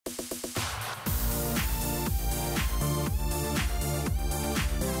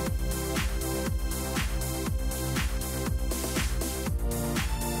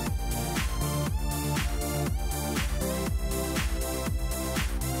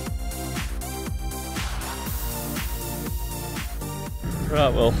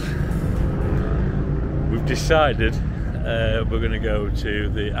Right, well, we've decided we're going to go to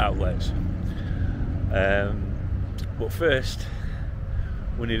the outlets. But first,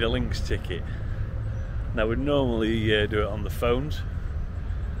 we need a links ticket. Now, we'd normally do it on the phones,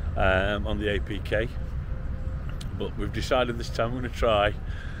 on the APK, but we've decided this time we're going to try.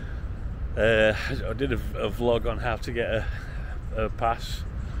 I did a vlog on how to get a pass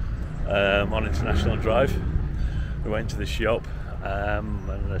on International Drive. We went to the shop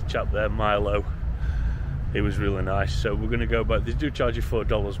and a chap there, Milo, he was really nice. So we're going to go back. They do charge you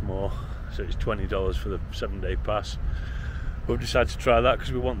 $4 more, so it's $20 for the 7-day pass. We've decided to try that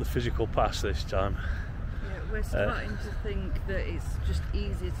because we want the physical pass this time. Yeah, we're starting to think that it's just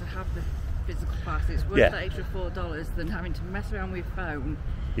easier to have the physical pass. It's worth that extra $4 than having to mess around with your phone.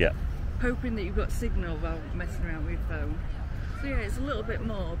 Yeah. Hoping that you've got signal while messing around with your phone. So yeah, it's a little bit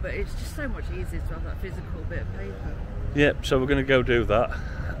more, but it's just so much easier to have that physical bit of paper. Yep, so we're going to go do that.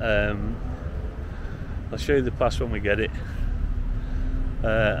 I'll show you the pass when we get it,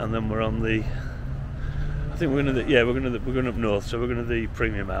 and then we're on the. I think we're going up north, so we're going to the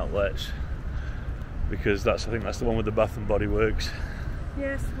premium outlets because I think that's the one with the Bath and Body Works.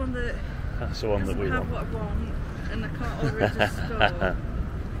 Yes, the one that. That's the one that we want. What I want, and I can't order it at store.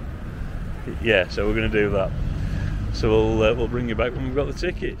 Yeah, so we're going to do that. So we'll bring you back when we've got the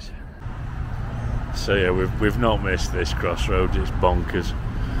tickets. So yeah, we've not missed this crossroads. It's bonkers.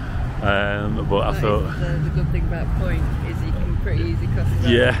 But I thought the good thing about Point is you can pretty easy cross the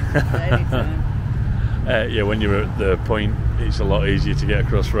road at any time. Yeah, when you're at the Point, it's a lot easier to get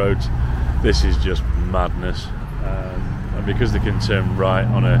across roads. This is just madness, and because they can turn right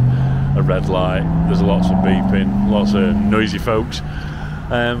on a red light, there's lots of beeping, lots of noisy folks.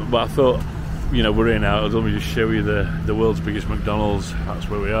 But I thought, you know, we're in now. Let me just show you the world's biggest McDonald's. That's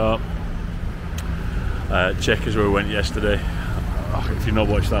where we are. Checkers, where we went yesterday. Oh, if you've not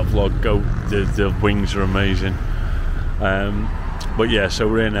watched that vlog, go. The wings are amazing. But yeah, so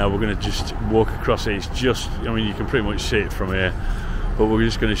we're here now. We're going to just walk across it. It's just, I mean, you can pretty much see it from here. But we're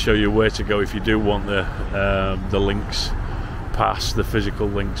just going to show you where to go if you do want the links pass, the physical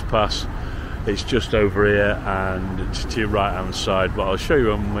links pass. It's just over here and it's to your right hand side. But I'll show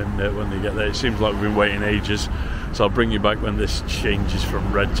you when they get there. It seems like we've been waiting ages, so I'll bring you back when this changes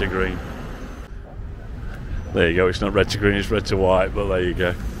from red to green. There you go, it's not red to green, it's red to white, but there you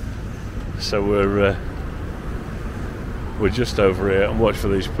go. So we're just over here and watch for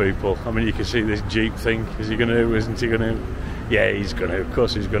these people. I mean, you can see this Jeep thing. Is he going to, isn't he going to? Yeah, he's going to, of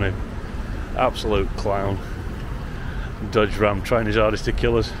course he's going to. Absolute clown. Dodge Ram trying his hardest to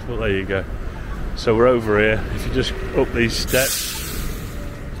kill us, but there you go. So we're over here. If you just up these steps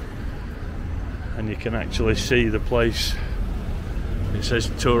and you can actually see the place. It says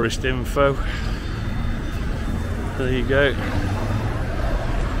tourist info. There you go.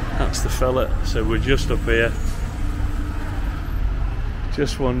 That's the fella. So we're just up here,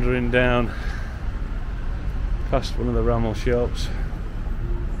 just wandering down past one of the Rammel shops,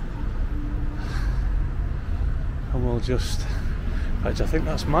 and we'll just. In fact, I think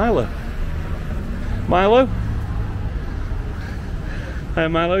that's Milo. Milo? Hi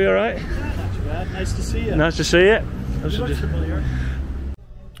Milo, you alright? Yeah, not too bad. Nice to see you. Nice to see you. You look familiar.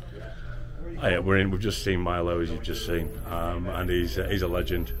 Oh yeah, we've just seen Milo, as you've just seen, and he's a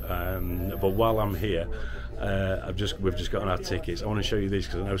legend. But while I'm here, we've just gotten our tickets. I want to show you these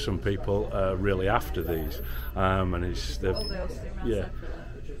because I know some people are really after these, and it's yeah.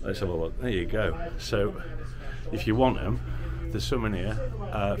 Let's have a look. There you go. So if you want them, there's some in here.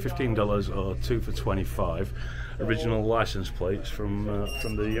 $15 or 2 for $25. Original license plates from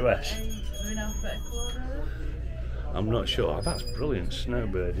the US. I'm not sure. Oh, that's brilliant.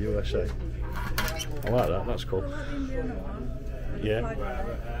 Snowbird USA. I like that. That's cool. Yeah.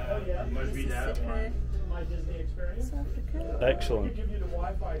 Excellent.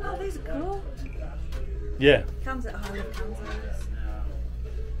 Oh, these are cool. Yeah. Cans at home, cans at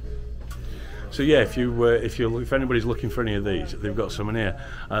So yeah, if anybody's looking for any of these, they've got some in here.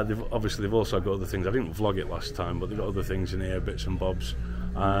 They've also got other things. I didn't vlog it last time, but they've got other things in here, bits and bobs.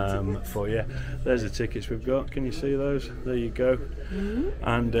 For you. There's the tickets we've got. Can you see those? There you go. Mm-hmm.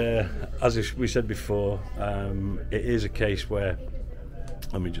 And as we said before, it is a case where.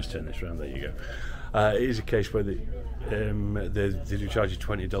 Let me just turn this around. There you go. It is a case where they do charge you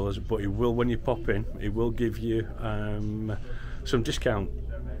 $20, but it will, when you pop in, it will give you some discount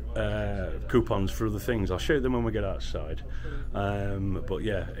coupons for other things. I'll show you them when we get outside. But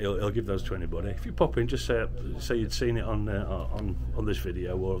yeah, he'll give those to anybody. If you pop in, just say you'd seen it on this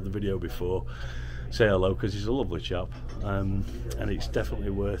video or the video before. say hello, because he's a lovely chap, and it's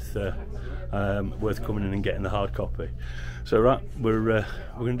definitely worth coming in and getting the hard copy. So right, we're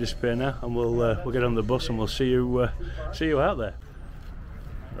going to disappear now, and we'll get on the bus and we'll see you out there.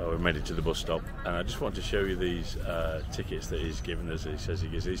 Right, we've made it to the bus stop, and I just want to show you these tickets that he's given us. He says he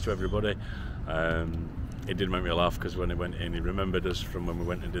gives these to everybody. It did make me laugh, because when he went in, he remembered us from when we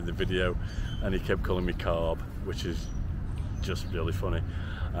went and did the video, and he kept calling me Carb, which is just really funny.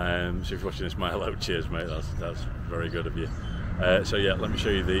 So if you're watching this, my hello, cheers mate, that's very good of you. So yeah, let me show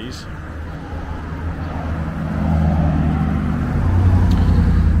you these.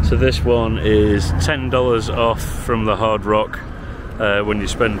 So this one is $10 off from the Hard Rock when you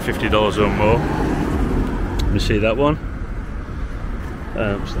spend $50 or more. Let me see that one.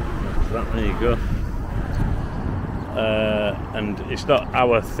 So there you go. And it's not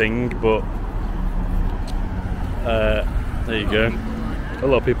our thing, but there you go. A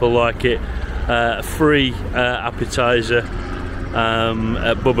lot of people like it. Free appetizer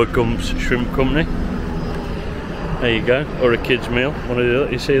at Bubba Gump's Shrimp Company. There you go. Or a kids meal.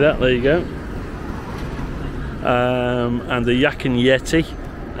 You see that? There you go. And the Yak and Yeti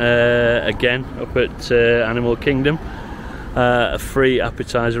again up at Animal Kingdom. A free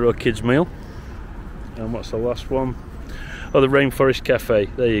appetizer or kids meal. And what's the last one? Oh, the Rainforest Cafe.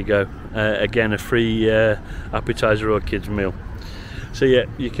 There you go. Again, a free appetizer or kids meal. So yeah,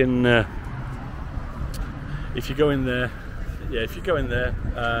 you can if you go in there,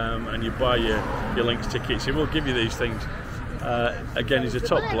 and you buy your Lynx tickets, he will give you these things. Again, he's a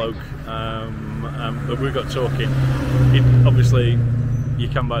top bloke, but we got talking. Obviously, you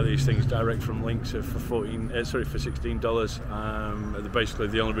can buy these things direct from Lynx for $16. Basically,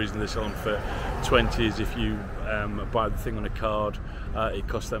 the only reason they sell them for $20 is if you buy the thing on a card, it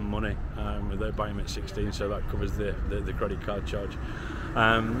costs them money. They buy them at $16, so that covers the credit card charge.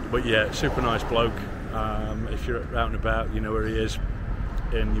 But yeah, super nice bloke. If you're out and about, you know where he is,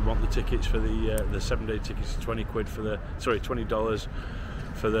 and you want the tickets for the 7-day tickets, $20 $20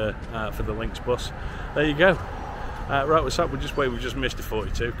 for the Lynx bus. There you go. Right, what's up? We've just missed the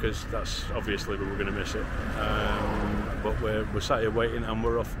 42, because that's obviously we were going to miss it. But we're sat here waiting, and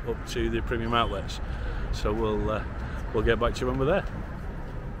we're off up to the premium outlets. So we'll get back to you when we're there.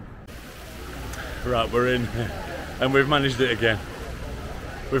 Right, we're in, and we've managed it again.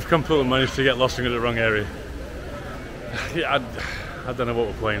 We've completely managed to get lost and go to the wrong area. Yeah, I don't know what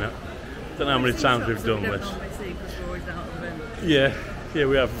we're playing at. I don't know how many times we've done this. Yeah,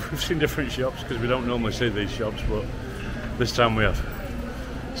 we have. We've seen different shops, because we don't normally see these shops, but this time we have.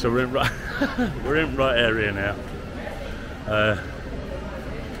 So we're in right area now,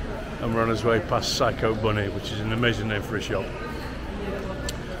 and we're on our way past Psycho Bunny, which is an amazing name for a shop.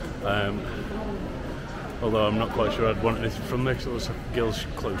 Although I'm not quite sure I'd want anything from there, because it looks like a girls'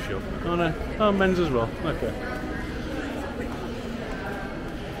 clothes shop. Oh no, oh, men's as well. Okay.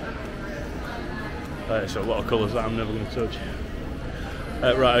 So a lot of colours that I'm never going to touch.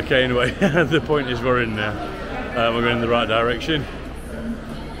 Right, okay, anyway, the point is we're in now. We're going in the right direction.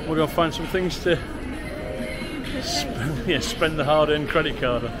 We're going to find some things to spend the hard-earned credit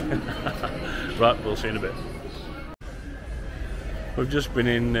card on. Right, we'll see in a bit. We've just been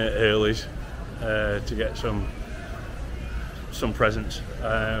in Early's to get some presents,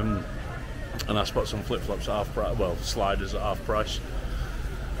 and I spot some flip-flops at half price, well, sliders at half price.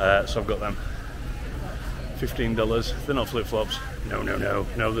 So I've got them. $15. They're not flip-flops.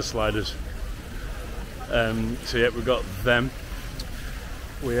 No, they're sliders. So yeah, we've got them.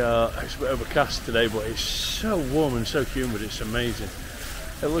 It's a bit overcast today, but it's so warm and so humid, it's amazing.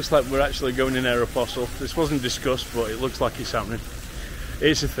 It looks like we're actually going in Aeropostale. This wasn't discussed, but it looks like it's happening.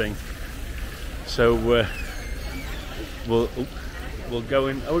 It's a thing. So we'll go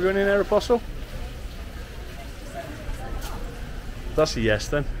in. Are we going in Aeropostale? That's a yes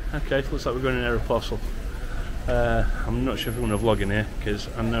then. Okay, looks like we're going in Aeropostale. I'm not sure if I'm going to vlog in here, because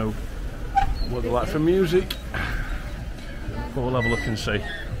I know what they're like for music. But we'll have a look and see.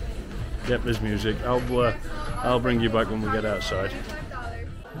 Yep, there's music. I'll bring you back when we get outside.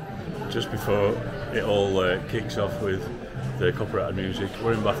 Just before it all kicks off with the copyrighted music,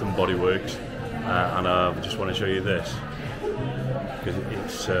 we're in Bath and Body Works, and I just want to show you this, because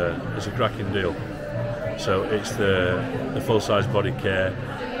it's a cracking deal. So it's the full-size body care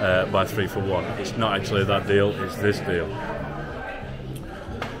by 3 for 1. It's not actually that deal, it's this deal.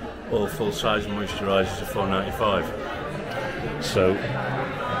 All full-size moisturisers are $4.95. So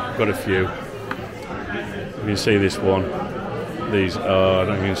I've got a few. You can see this one. These are, I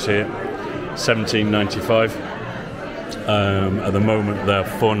don't know if you can see it, $17.95. At the moment they're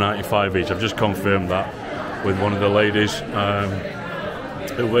 $4.95 each. I've just confirmed that with one of the ladies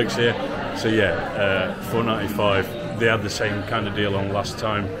who works here. So yeah, $4.95. They had the same kind of deal on last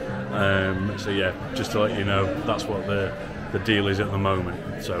time. So yeah, just to let you know, that's what the deal is at the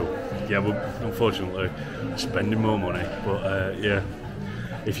moment. So yeah, we're unfortunately spending more money, but yeah,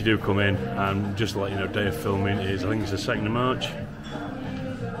 if you do come in, and just to let you know, day of filming is, I think it's the 2nd of March.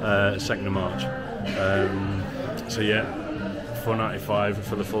 2nd of March. So yeah, $4.95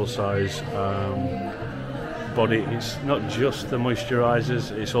 for the full size body. It's not just the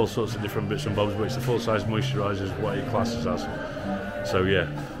moisturisers, it's all sorts of different bits and bobs, but it's the full size moisturisers, what it classes as. So yeah,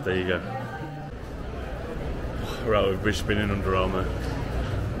 there you go. Right, we've been spinning Under Armour.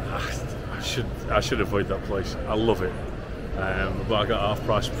 I should avoid that place. I love it. But I got a half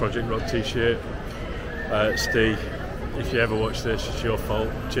price Project Rock t-shirt. Steve, if you ever watch this, it's your fault.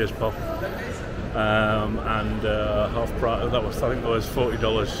 Cheers, Pop. And half price. I think that was $40.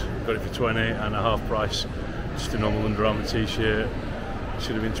 Got it for 20, and a half price, just a normal Under Armour t-shirt.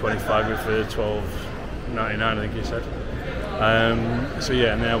 Should have been 25 with for $12.99, I think he said. So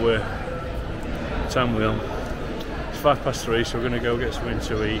yeah, now we're time wheel. It's 3:05, so we're going to go get something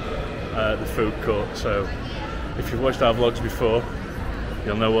to eat at the food court. So if you've watched our vlogs before,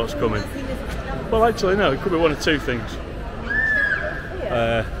 you'll know what's coming. Well, actually, no, it could be one of two things.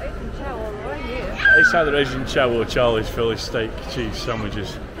 It's either Asian chow or Charlie's Philly steak cheese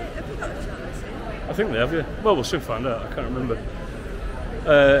sandwiches. I think they have, yeah. Well, we'll soon find out. I can't remember.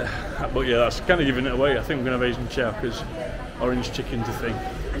 But yeah, that's kind of giving it away. I think we're going to have Asian chow because orange chicken's a thing.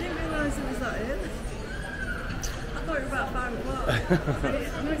 I didn't realise it was that early. I thought it was about 5 o'clock. I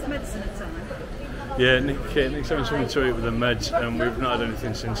know it's medicine at time. Yeah, Nick's having something to eat with the meds, and we've not had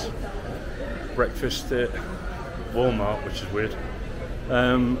anything since breakfast at Walmart, which is weird.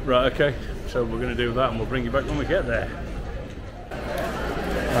 Right, okay, so we're going to do that, and we'll bring you back when we get there.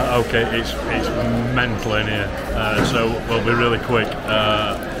 Okay, it's mental in here, so we'll be really quick.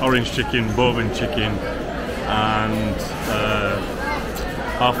 Orange chicken, bourbon chicken, and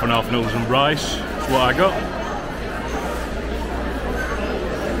half and half noodles and rice. That's what I got.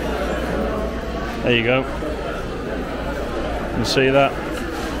 There you go. You can see that.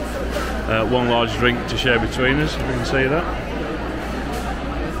 One large drink to share between us, if you can see that.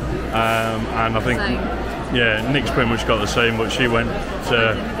 And I think, yeah, Nick's pretty much got the same, but she went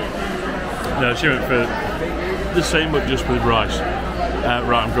she went for the same, but just with rice.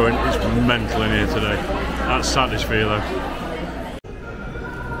 Right, I'm going. It's mental in here today. That's Satisfy though.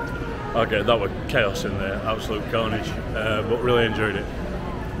 Okay, that was chaos in there, absolute carnage, but really enjoyed it.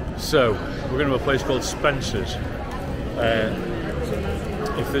 So, we're going to a place called Spencer's.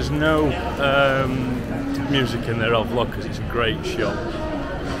 If there's no music in there, I'll vlog because it's a great shop.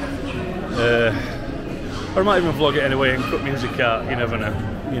 Or I might even vlog it anyway and cut music out, you never know.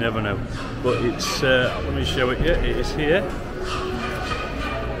 You never know. But it's, let me show it you, it is here.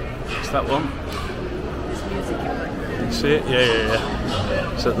 It's that one. You see it?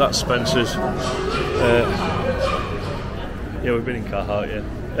 Yeah. So that's Spencer's. Yeah, we've been in Carhartt, yeah.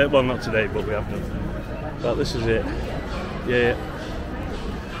 Well, not today, but we have done. But this is it. Yeah.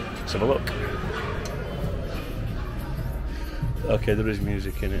 Let's have a look. Okay, there is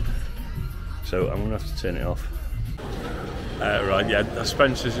music in it, so I'm going to have to turn it off. Right, yeah,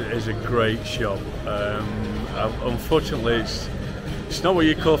 Spencer's is a great shop. Unfortunately, it's not what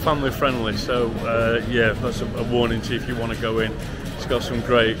you call family friendly, so yeah, that's a warning to you if you want to go in. It's got some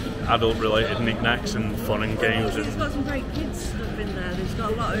great adult related knickknacks and fun and games. It's got some great kids stuff in there. There's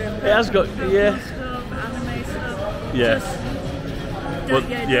got a lot of it has got, yeah, stuff, anime stuff. Yeah. Don't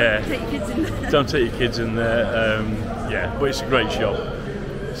take your kids in there. Don't take your kids in there. Yeah, but it's a great shop.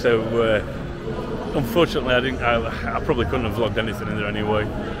 So unfortunately, I probably couldn't have vlogged anything in there anyway.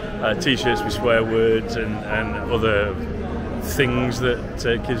 T-shirts with swear words and other things that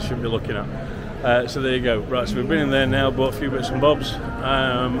kids shouldn't be looking at. So there you go. Right, so we've been in there now, bought a few bits and bobs,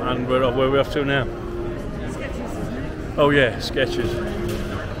 and where are we off to now? Skechers, isn't it? Oh yeah, Skechers.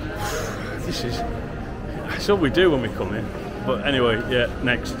 That's what we do when we come in. But anyway, yeah,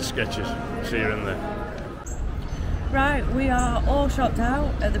 next Skechers. See you in there. Right, we are all shopped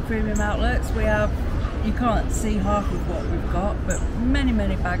out at the premium outlets. We have, you can't see half of what we've got, but many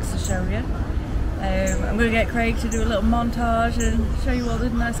bags to show you. I'm going to get Craig to do a little montage and show you all the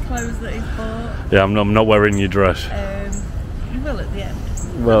nice clothes that he's bought. Yeah, I'm not wearing your dress. You will at the end.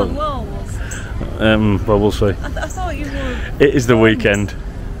 Well, the walls. Well, we'll see. I thought you would. It is the weekend.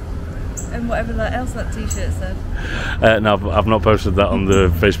 And whatever else that t-shirt said. No, I've not posted that on the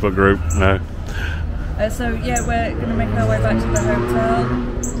Facebook group, no. So yeah, we're going to make our way back to the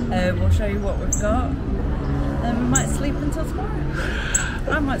hotel. We'll show you what we've got. And we might sleep until tomorrow.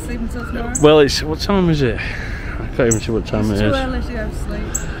 I might sleep until tomorrow. Well, what time is it? I can't even see what time it is. It's too early to go to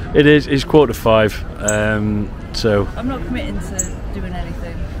sleep. It is. It's 4:45. So I'm not committing to doing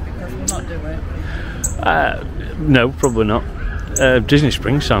anything because we'll not do it. no, probably not. Disney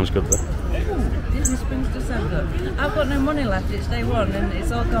Springs sounds good though. Disney Springs does sound good. I've got no money left. It's day one and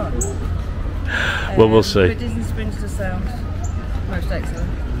it's all gone. Well, we'll see. But Disney Springs does sound most excellent.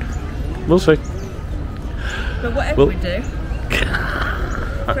 We'll see. But whatever we do,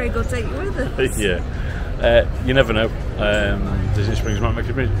 Craig will take you with us. Yeah. You never know. Disney Springs might make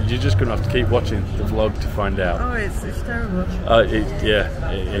a bit. You're just going to have to keep watching the vlog to find out. Oh, it's terrible. It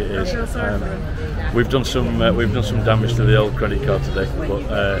is. I feel sorry for them. We've done some damage to the old credit card today, but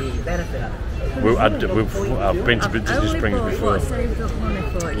I've been to Disney Springs before. I saved up money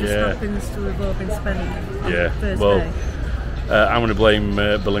for it. It just happens to have all been spent on the first day. I'm going to blame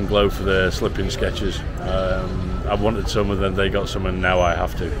Bill and Glow for their slipping sketches. I wanted some and then they got some and now I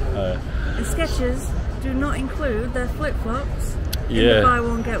have to. The sketches do not include their flip-flops in the buy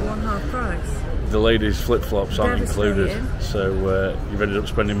one get one half price. The ladies' flip-flops aren't included, so you've ended up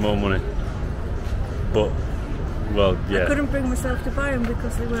spending more money. But, well, yeah. I couldn't bring myself to buy them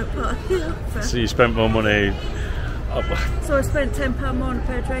because they weren't part of the offer. So you spent more money. So I spent £10 more on a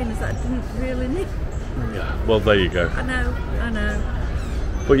pair of trainers that I didn't really need. Yeah, well, there you go. I know.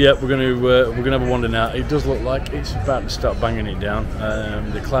 But yeah, we're gonna have a wander now. It does look like it's about to start banging it down.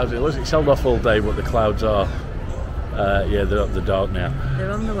 The clouds. It's held off all day, but the clouds are. They're dark now.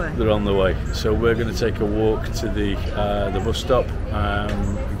 They're on the way. They're on the way. So we're going to take a walk to the bus stop,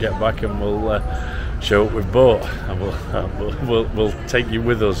 get back, and we'll show what we've bought, and we'll take you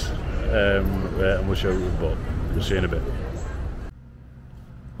with us, and we'll show you what we've bought. We'll see you in a bit.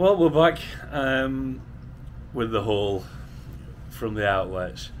 Well, we're back with the haul from the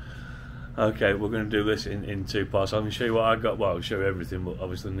outlets. Okay, we're going to do this in two parts. I'm going to show you what I got. Well, I'll show you everything, but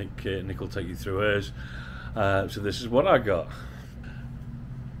obviously Nick will take you through hers. So this is what I got.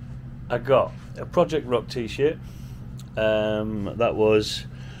 I got a Project Rock t-shirt. That was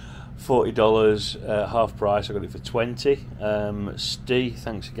 $40 half price. I got it for $20. Steve,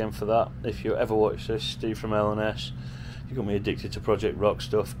 thanks again for that. If you ever watch this, Steve from L&S, you got me addicted to Project Rock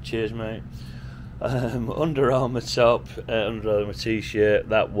stuff. Cheers, mate. Under Armour top, Under Armour t-shirt.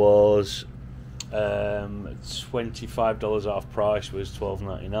 That was $25 half price. Was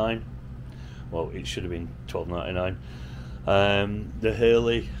 $12.99. Well, it should have been $12.99. The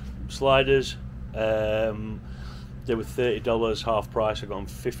Hurley sliders, they were $30 half price. I got them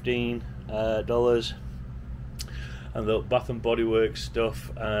 $15. And the Bath and Body Works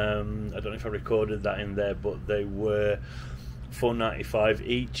stuff, I don't know if I recorded that in there, but they were $4.95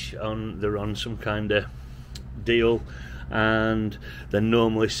 each. They're on some kind of deal, and they're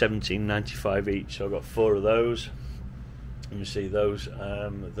normally $17.95 each. So I got 4 of those. You see those,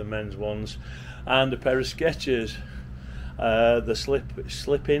 the men's ones, and a pair of Skechers, the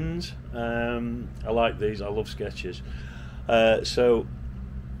slip-ins. I like these. I love Skechers. So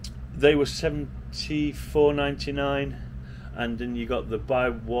they were $74.99, and then you got the buy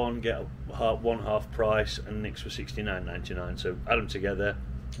one get one half price, and Nick's were $69.99. So add them together.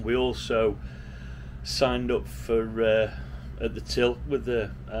 We also signed up for at the till with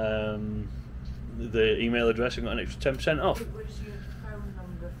the email address and got an extra 10% off. It was your phone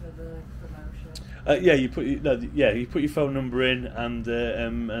number for the promotion. You put your phone number in and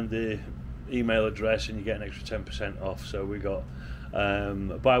the email address, and you get an extra 10% off. So we got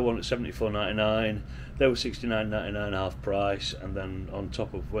buy one at $74.99. They were $69.99 half price, and then on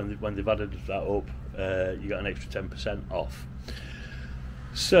top of when they've added that up, you got an extra 10% off.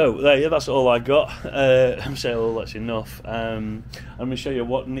 So that's all I got. I'm saying, well, that's enough. I'm going to show you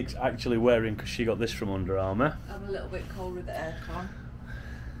what Nick's actually wearing, because she got this from Under Armour. I'm a little bit cold with the aircon.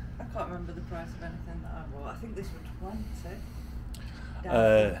 I can't remember the price of anything that I bought. I think this was 20. Down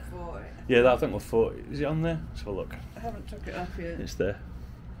to 40. Yeah, that I think was 40. Is it on there? Let's have a look. I haven't took it off yet. It's there.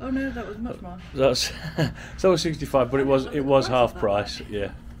 Oh no, that was much more. So that was 65, but it was half price.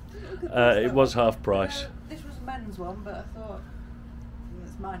 Yeah, it was half price. This was a men's one, but I thought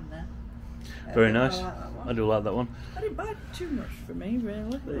it's mine now. Very nice. I do like that one. I didn't buy too much for me,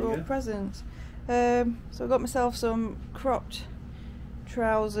 really. They're all presents. So I got myself some cropped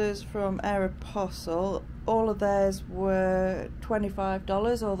trousers from Aeropostale. All of theirs were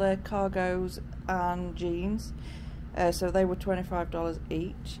 $25, all their cargos and jeans. So they were $25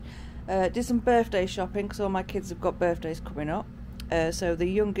 each. Did some birthday shopping because all my kids have got birthdays coming up. So the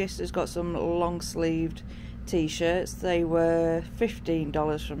youngest has got some long sleeved t-shirts. They were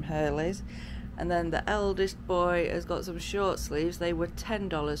 $15 from Hurley's. And then the eldest boy has got some short sleeves. They were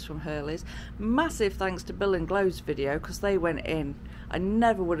 $10 from Hurley's. Massive thanks to Bill and Glow's video, because they went in. I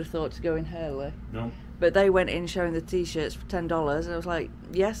never would have thought to go in Hurley. No. but they went in showing the t-shirts for $10, and I was like,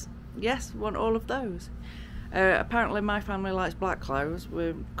 yes, want all of those. Apparently my family likes black clothes.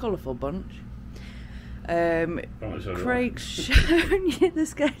 We're a colourful bunch. Craig's shown you the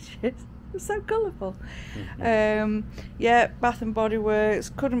sketches. It's so colourful. Yeah, Bath and Body Works.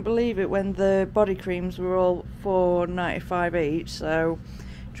 Couldn't believe it when the body creams were all $4.95 each, so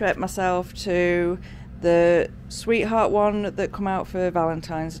treated myself to the Sweetheart one that come out for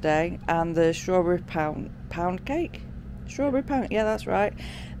Valentine's Day, and the strawberry pound cake. Strawberry pound, yeah, that's right.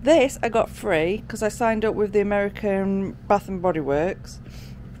 This I got free because I signed up with the American Bath and Body Works,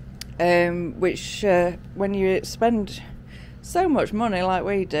 which when you spend so much money like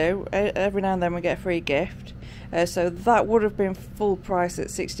we do, every now and then we get a free gift. So that would have been full price at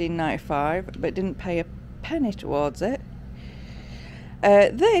 $16.95, but didn't pay a penny towards it.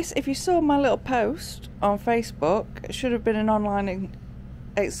 This, if you saw my little post on Facebook, should have been an online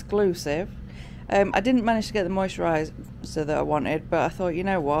exclusive. I didn't manage to get the moisturiser that I wanted, but I thought, you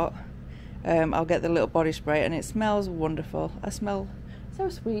know what, I'll get the little body spray, and it smells wonderful. I smell so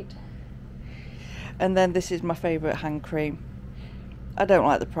sweet. And then this is my favourite hand cream. I don't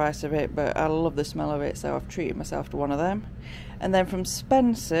like the price of it, but I love the smell of it, so I've treated myself to one of them. And then from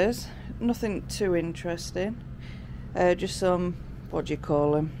Spencer's, nothing too interesting, just some, what do you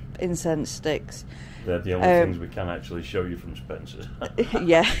call them, incense sticks. They're the only things we can actually show you from Spencer's.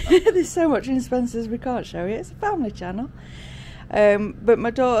 Yeah, there's so much in Spencer's we can't show you. It's a family channel. But my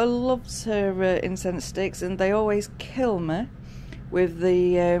daughter loves her incense sticks, and they always kill me with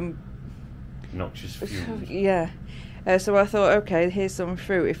the noxious fumes. Yeah. So I thought, okay, here's some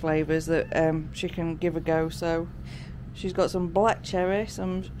fruity flavours that she can give a go. So she's got some black cherry,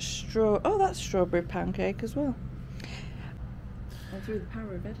 some that's strawberry pancake as well. And through the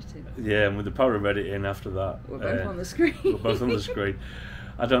power of editing. Yeah, and with the power of editing after that, we're both on the screen. We're both on the screen.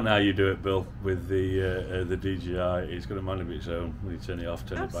 I don't know how you do it, Bill, with the DJI. It's got a mind of its own. When you turn it off,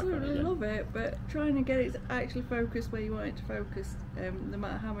 turn it back on again. Absolutely love it, but trying to get it to actually focus where you want it to focus, no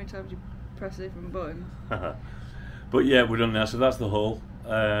matter how many times you press different buttons. But yeah, we're done now, so that's the haul.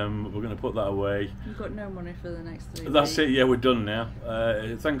 We're going to put that away. We've got no money for the next 3 weeks. That's it, yeah, we're done now.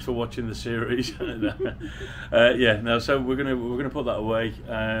 Thanks for watching the series. Yeah, no, so we're gonna put that away,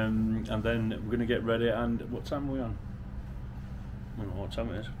 and then we're gonna get ready. And what time are we on? I don't know what time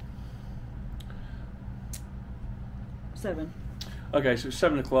it is. 7. Okay, so it's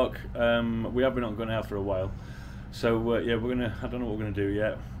 7 o'clock. We have been on going out for a while, so yeah, I don't know what we're gonna do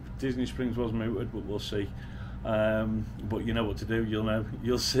yet. Disney Springs was mooted, but we'll see. But you know what to do,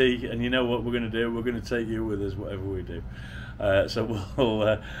 you'll see, and you know what we're going to do. We're going to take you with us whatever we do. So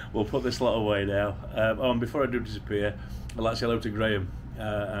we'll put this lot away now. And before I do disappear, I'd like to say hello to Graham.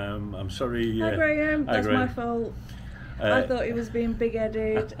 I'm sorry. Hi Graham, that's Graham. my fault. I thought he was being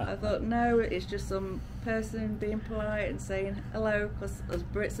big-headed. I thought, no, it's just some person being polite and saying hello, because us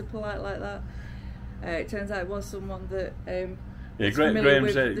Brits are polite like that. It turns out it was someone that Graham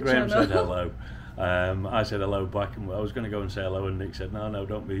said hello. I said hello back, and I was going to go and say hello, and Nick said, no,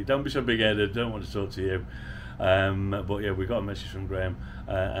 don't be so big-headed, don't want to talk to you. But yeah, we got a message from Graham,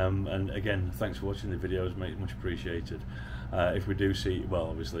 and again, thanks for watching the videos, mate, much appreciated. If we do see, well,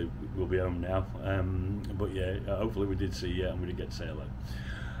 obviously we'll be home now, but yeah, hopefully we did see you, and we did get to say hello.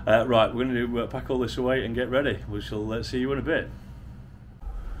 Right, we're going to pack all this away and get ready. We shall see you in a bit.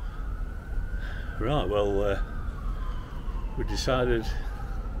 Right, well, we decided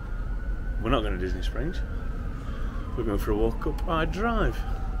we're not going to Disney Springs. We're going for a walk up our drive.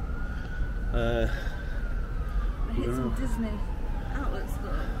 Hit some Disney outlets.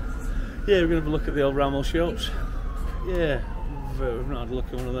 Yeah, we're going to have a look at the old Ramel shops. Yeah, we've not had a look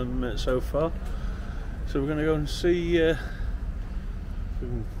at one of them so far. So we're going to go and see if we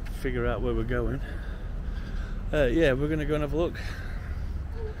can figure out where we're going. Yeah, we're going to go and have a look.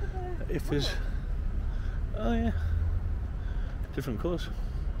 If there's... Oh yeah, different colours.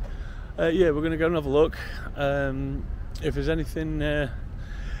 Yeah, we're going to go and have a look. If there's anything, if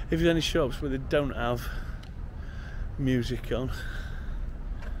there's any shops where they don't have music on,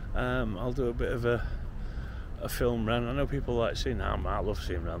 I'll do a bit of a film round. I know people like seeing them. I love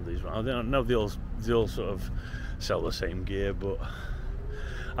seeing around these. I don't know they all sort of sell the same gear, but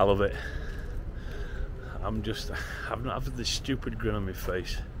I love it. I've not had this stupid grin on my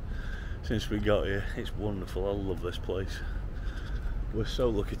face since we got here. It's wonderful. I love this place. We're so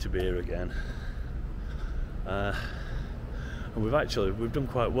lucky to be here again, and we've done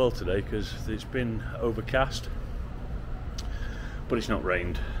quite well today because it's been overcast, but it's not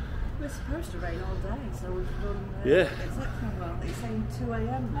rained. We're supposed to rain all day, so we've done exceptionally well. It's saying 2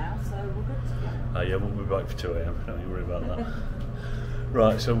 AM now, so we're good to go. Oh yeah, we'll be back for 2 AM. Don't you worry about that.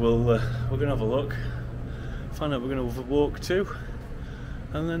 Right, so we're gonna have a look. find out we're going to walk to,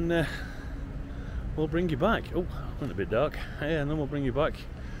 and then we'll bring you back. Oh, went a bit dark. Yeah, and then we'll bring you back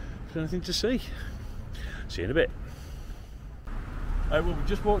if there's anything to see. See you in a bit. Well, we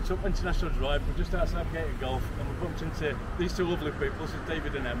just walked up International Drive. We're just outside Gate of Golf, and we bumped into these two lovely people. This is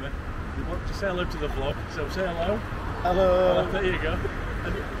David and Emma. We want to say hello to the vlog, so say hello. Hello. There you go.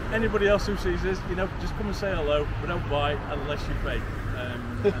 And anybody else who sees us, you know, just come and say hello, but don't buy unless you pay.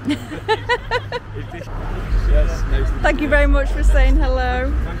 Yes, nice to Thank you very much for saying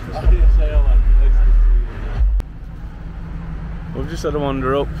hello. Thanks for stopping and say hello. We've just had a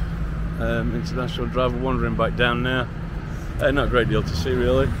wander up International Drive. We're wandering back down now. Not a great deal to see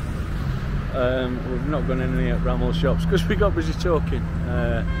really. We've not gone in any Bramall shops because we got busy talking.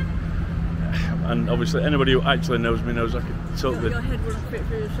 And obviously anybody who actually knows me knows I can talk the... Your head wouldn't fit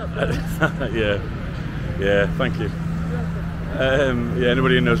through the shop doors. yeah, thank you. Yeah,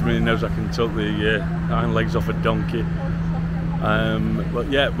 anybody who knows me knows I can talk the hind legs off a donkey. But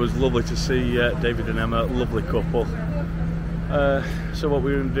yeah, it was lovely to see David and Emma, lovely couple. So what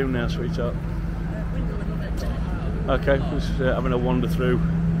we're going to do now, sweetheart? Okay, just having a wander through.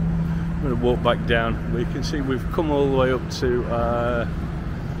 I'm going to walk back down. We can see we've come all the way up to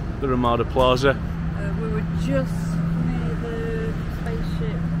the Ramada Plaza. We were just near the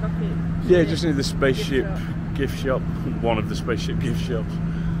spaceship rocket. Yeah, just near the spaceship gift shop. One of the spaceship gift shops.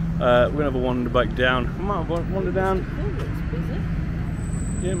 We're going to have a wander back down. We might have a wander down.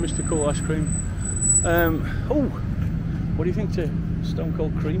 Yeah, Mr. Cool Ice Cream. Oh, what do you think to Stone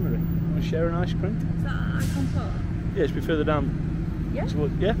Cold Creamery? Want to share an ice cream? Is that Icon Park? Yeah, it's a bit further down. Yeah.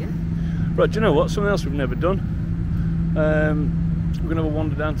 Yeah? Right, do you know what? Something else we've never done. We're going to have a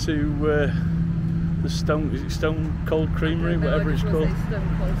wander down to the Stone Cold Creamery, whatever it's called.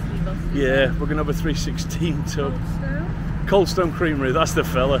 Yeah, we're going to have a 316 tub. Cold Stone Creamery, that's the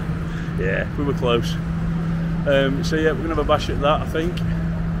fella. Yeah, we were close. So yeah, we're going to have a bash at that, I think.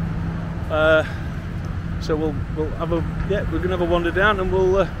 So we'll have a we're going to have a wander down, and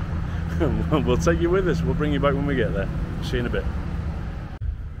we'll we'll take you with us. We'll bring you back when we get there. See you in a bit.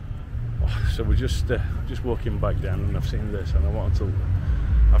 So we're just walking back down, and I've seen this, and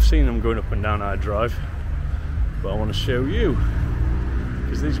I've seen them going up and down our drive, but I want to show you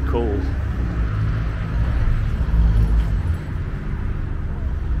because these are cool.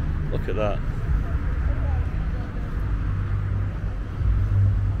 Look at that.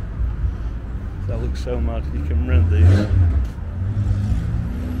 That looks so mad. You can rent these.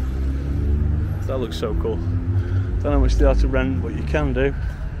 That looks so cool. Don't know how much they are to rent, but you can do.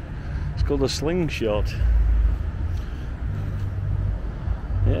 It's called a slingshot.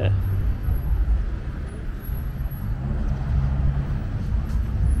 Yeah.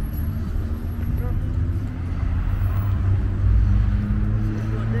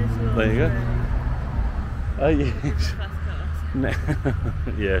 There you go. Oh yes.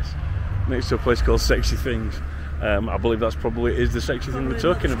 Yes. Next to a place called Sexy Things. I believe that's probably is the sexy thing we're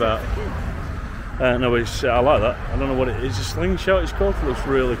talking about. No, it's I like that. I don't know what it is. A slingshot it's called. It looks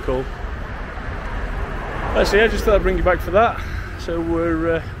really cool. So yeah, just thought I'd bring you back for that. So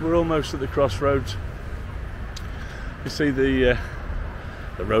we're almost at the crossroads. You see the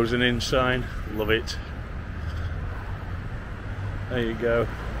Rose and Inn sign. Love it. There you go.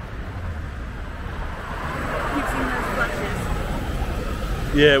 You've seen those flashes.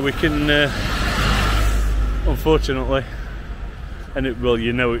 Yeah, we can. Unfortunately, and well,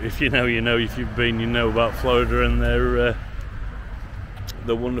 you know, if you know, you know. If you've been, you know about Florida and their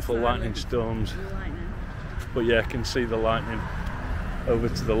the wonderful lightning storms. But yeah, I can see the lightning over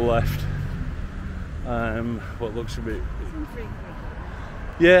to the left. What looks a bit.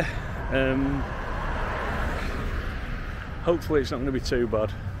 Yeah. Hopefully, it's not going to be too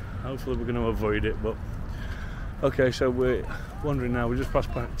bad. Hopefully, we're going to avoid it. But okay, so we're wandering now. We're just past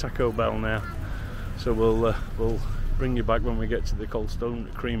Taco Bell now, so we'll bring you back when we get to the Cold Stone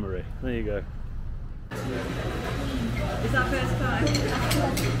Creamery. There you go. Is that first time?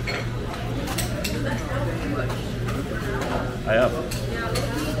 I have.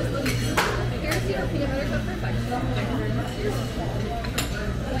 Here's your peanut butter cup perfection.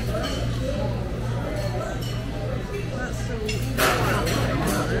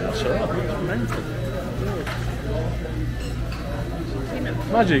 That's so That's mental.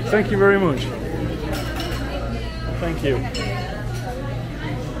 Magic, thank you very much. Thank you.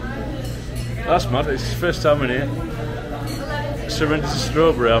 That's mad, it's the first time in here. Serenity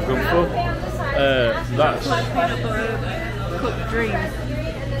strawberry I've gone for. That's peanut butter cup dream.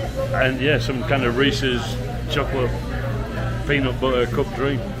 And yeah, some kind of Reese's chocolate peanut butter cup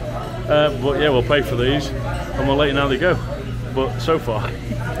dream. But yeah, we'll pay for these and we'll let you know how they go. But so far,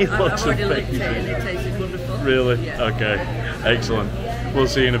 it looks I've already licked it amazing. and it tasted wonderful. Really? Yeah. Okay, excellent. We'll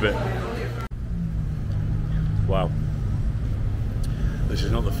see you in a bit. Wow. This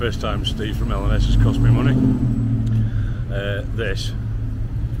is not the first time Steve from L&S has cost me money. This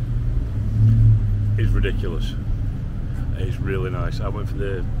is ridiculous. It's really nice. I went for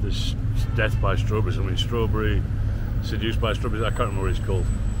the Death by Strawberries. I mean, strawberry, seduced by strawberries. I can't remember what it's called.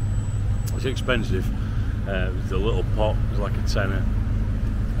 It's expensive. The little pot is like a tenner,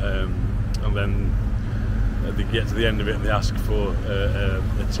 and then they get to the end of it and they ask for a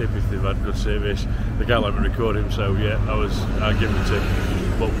tip if they've had good service. They can't let me record him, so yeah, I give him a tip.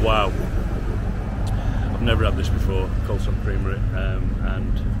 But wow, I've never had this before, Cold Stone Creamery,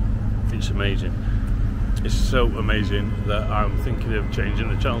 and it's amazing. It's so amazing that I'm thinking of changing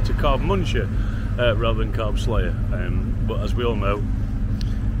the channel to Carb Muncher rather than Carb Slayer. But as we all know,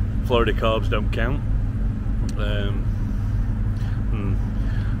 Florida carbs don't count.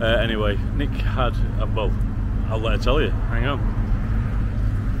 Anyway, Nick had well, I'll let her tell you. Hang on.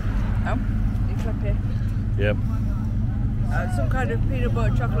 Oh, it's up here. Yep. Some kind of peanut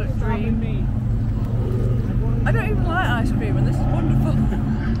butter chocolate dream. I don't even like ice cream, and this is wonderful.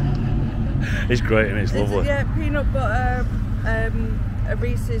 It's great and it's lovely. Yeah, peanut butter, a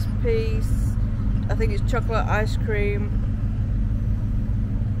Reese's piece. I think it's chocolate ice cream,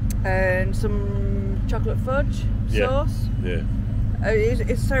 and some chocolate fudge sauce. Yeah.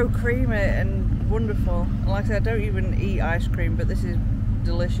 It's so creamy and wonderful. And like I said, I don't even eat ice cream, but this is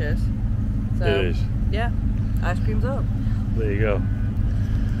delicious. So, It is. Yeah, ice cream's up. There you go.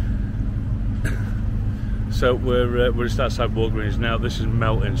 So we're just outside Walgreens now. This is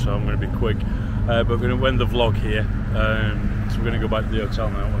melting, so I'm going to be quick. But we're going to end the vlog here. So we're going to go back to the hotel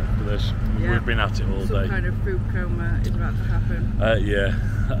now after this. Yeah. We've been at it all day. Some kind of food coma is about to happen. Yeah.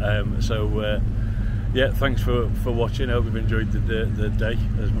 Yeah, thanks for watching. I hope you've enjoyed the day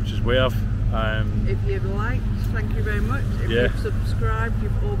as much as we have. If you've liked, thank you very much. If you've subscribed,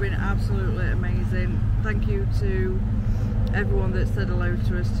 you've all been absolutely amazing. Thank you to everyone that said hello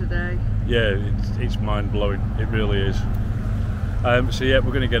to us today. Yeah, it's mind blowing. It really is. So yeah,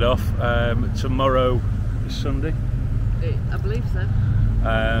 we're going to get off. Tomorrow is Sunday. I believe so.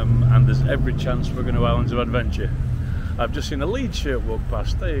 And there's every chance we're going to Islands of Adventure. I've just seen a Leeds shirt walk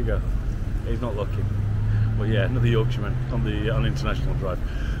past. There you go. He's not looking. Well, yeah, another Yorkshireman on International Drive.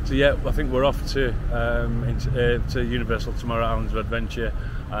 So yeah, I think we're off to Universal tomorrow, Islands of Adventure.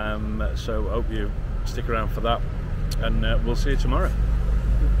 So I hope you stick around for that, and we'll see you tomorrow.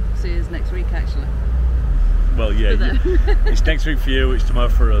 See you next week, actually. Well, yeah, it's next week for you. It's tomorrow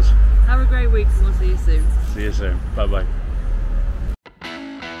for us. Have a great week, and we'll see you soon. See you soon. Bye bye.